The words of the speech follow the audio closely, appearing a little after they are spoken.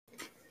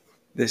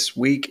This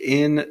week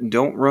in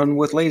Don't Run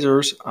with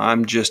Lasers,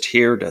 I'm just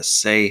here to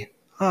say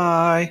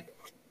hi.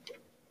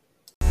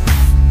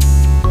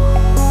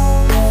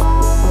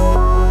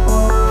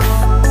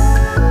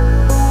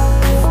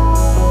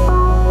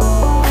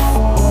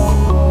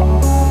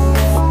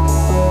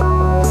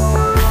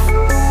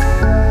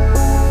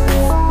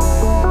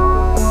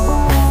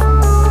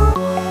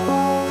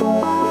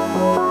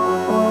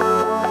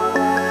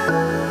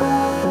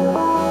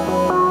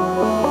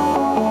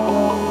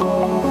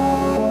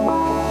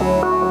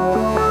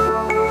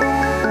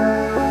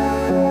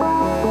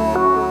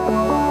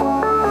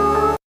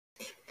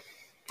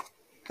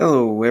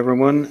 Hello,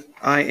 everyone.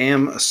 I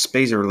am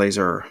Spazer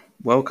Laser.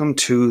 Welcome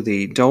to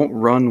the Don't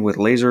Run with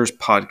Lasers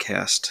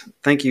podcast.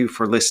 Thank you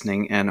for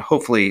listening, and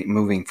hopefully,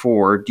 moving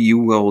forward, you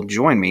will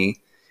join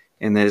me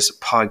in this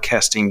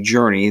podcasting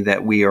journey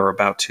that we are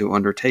about to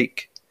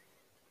undertake.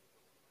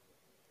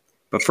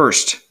 But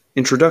first,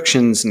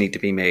 introductions need to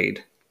be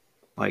made.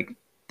 Like,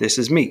 this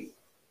is me.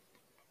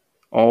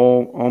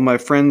 All my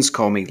friends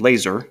call me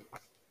Laser.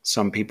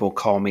 Some people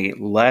call me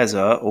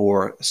Laza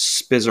or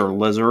Spizzer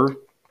Lizzer.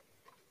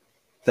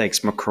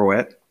 Thanks,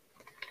 McCroet.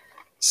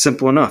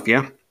 Simple enough,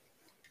 yeah?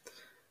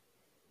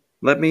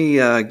 Let me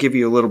give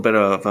you a little bit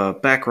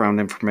of background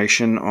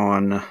information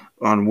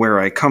on where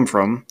I come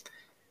from.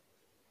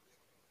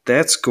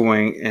 That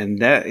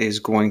is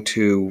going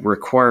to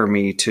require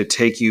me to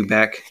take you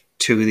back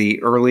to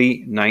the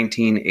early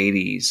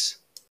 1980s.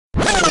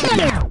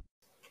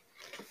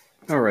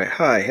 Alright,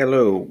 hi,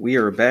 hello. We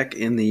are back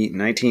in the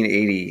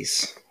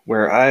 1980s,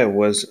 where I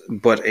was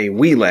but a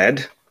wee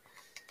lad,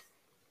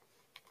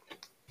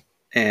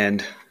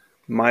 and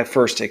my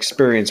first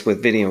experience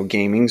with video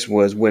gaming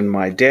was when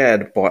my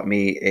dad bought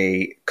me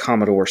a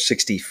Commodore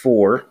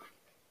 64.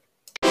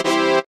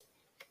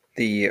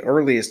 The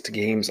earliest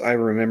games I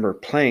remember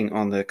playing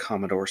on the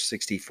Commodore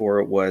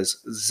 64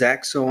 was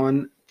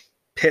Zaxxon,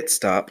 Pit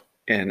Stop,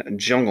 and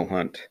Jungle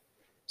Hunt.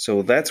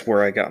 So that's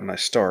where I got my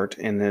start.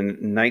 And then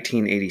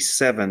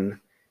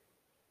 1987,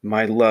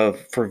 my love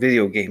for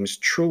video games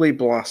truly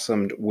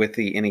blossomed with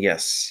the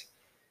NES.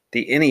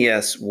 The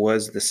NES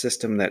was the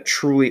system that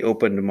truly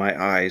opened my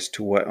eyes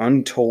to what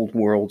untold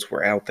worlds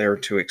were out there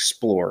to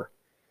explore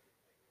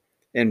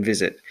and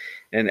visit.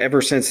 And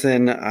ever since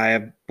then, I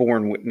have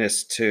borne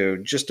witness to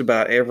just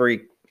about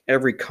every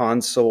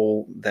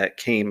console that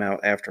came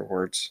out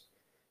afterwards.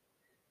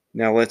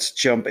 Now let's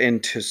jump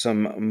into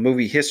some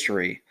movie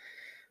history.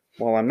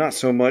 While I'm not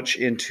so much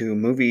into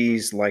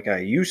movies like I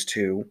used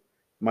to,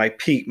 my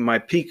peak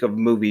of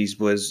movies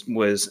was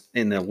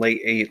in the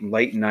late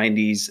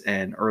 90s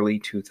and early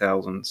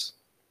 2000s.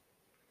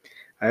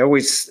 I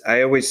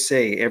always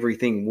say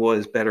everything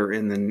was better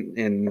in the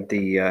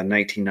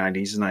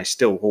 1990s, and I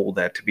still hold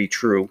that to be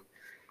true.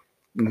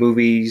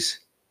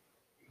 Movies,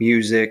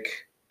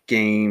 music,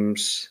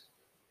 games,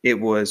 it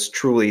was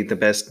truly the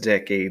best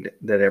decade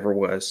that ever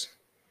was.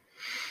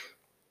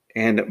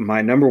 And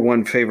my number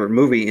one favorite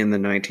movie in the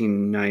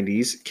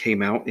 1990s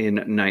came out in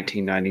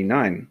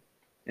 1999,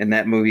 and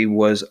that movie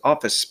was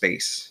Office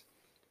Space.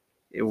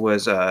 It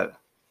was,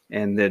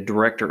 and the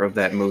director of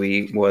that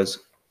movie was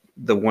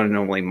the one and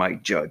only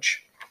Mike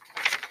Judge.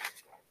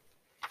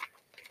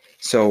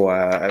 So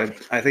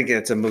I think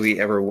it's a movie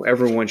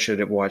everyone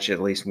should watch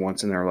at least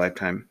once in their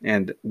lifetime.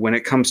 And when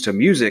it comes to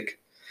music,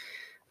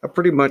 I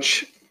pretty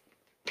much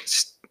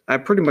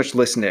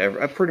listen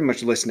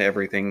to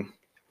everything.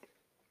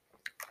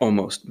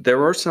 Almost.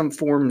 There are some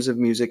forms of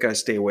music I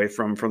stay away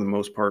from for the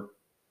most part,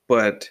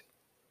 but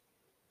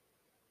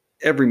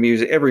every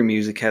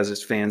music has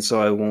its fans,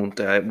 so I won't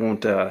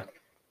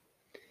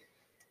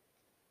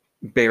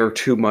bear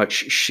too much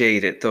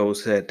shade at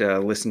those that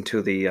listen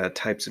to the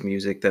types of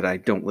music that I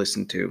don't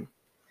listen to.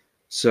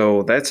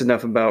 So that's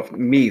enough about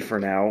me for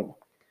now.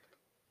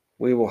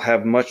 We will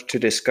have much to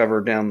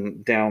discover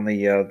down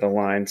the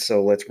line,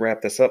 so let's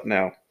wrap this up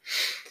now.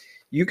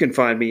 You can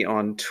find me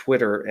on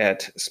Twitter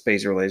at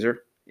SpazerLaser.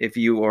 If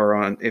you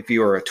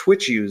are a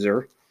Twitch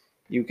user,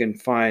 you can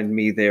find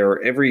me there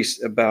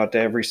about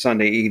every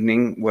Sunday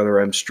evening, whether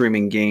I'm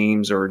streaming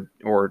games or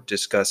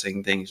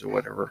discussing things or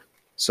whatever.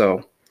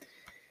 So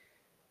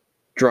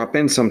drop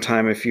in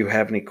sometime if you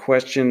have any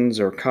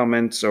questions or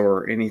comments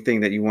or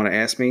anything that you want to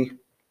ask me,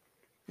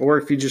 or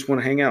if you just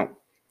want to hang out.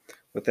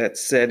 With that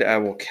said, I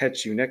will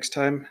catch you next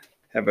time.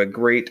 Have a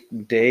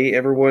great day,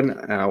 everyone,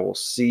 and I will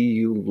see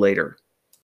you later.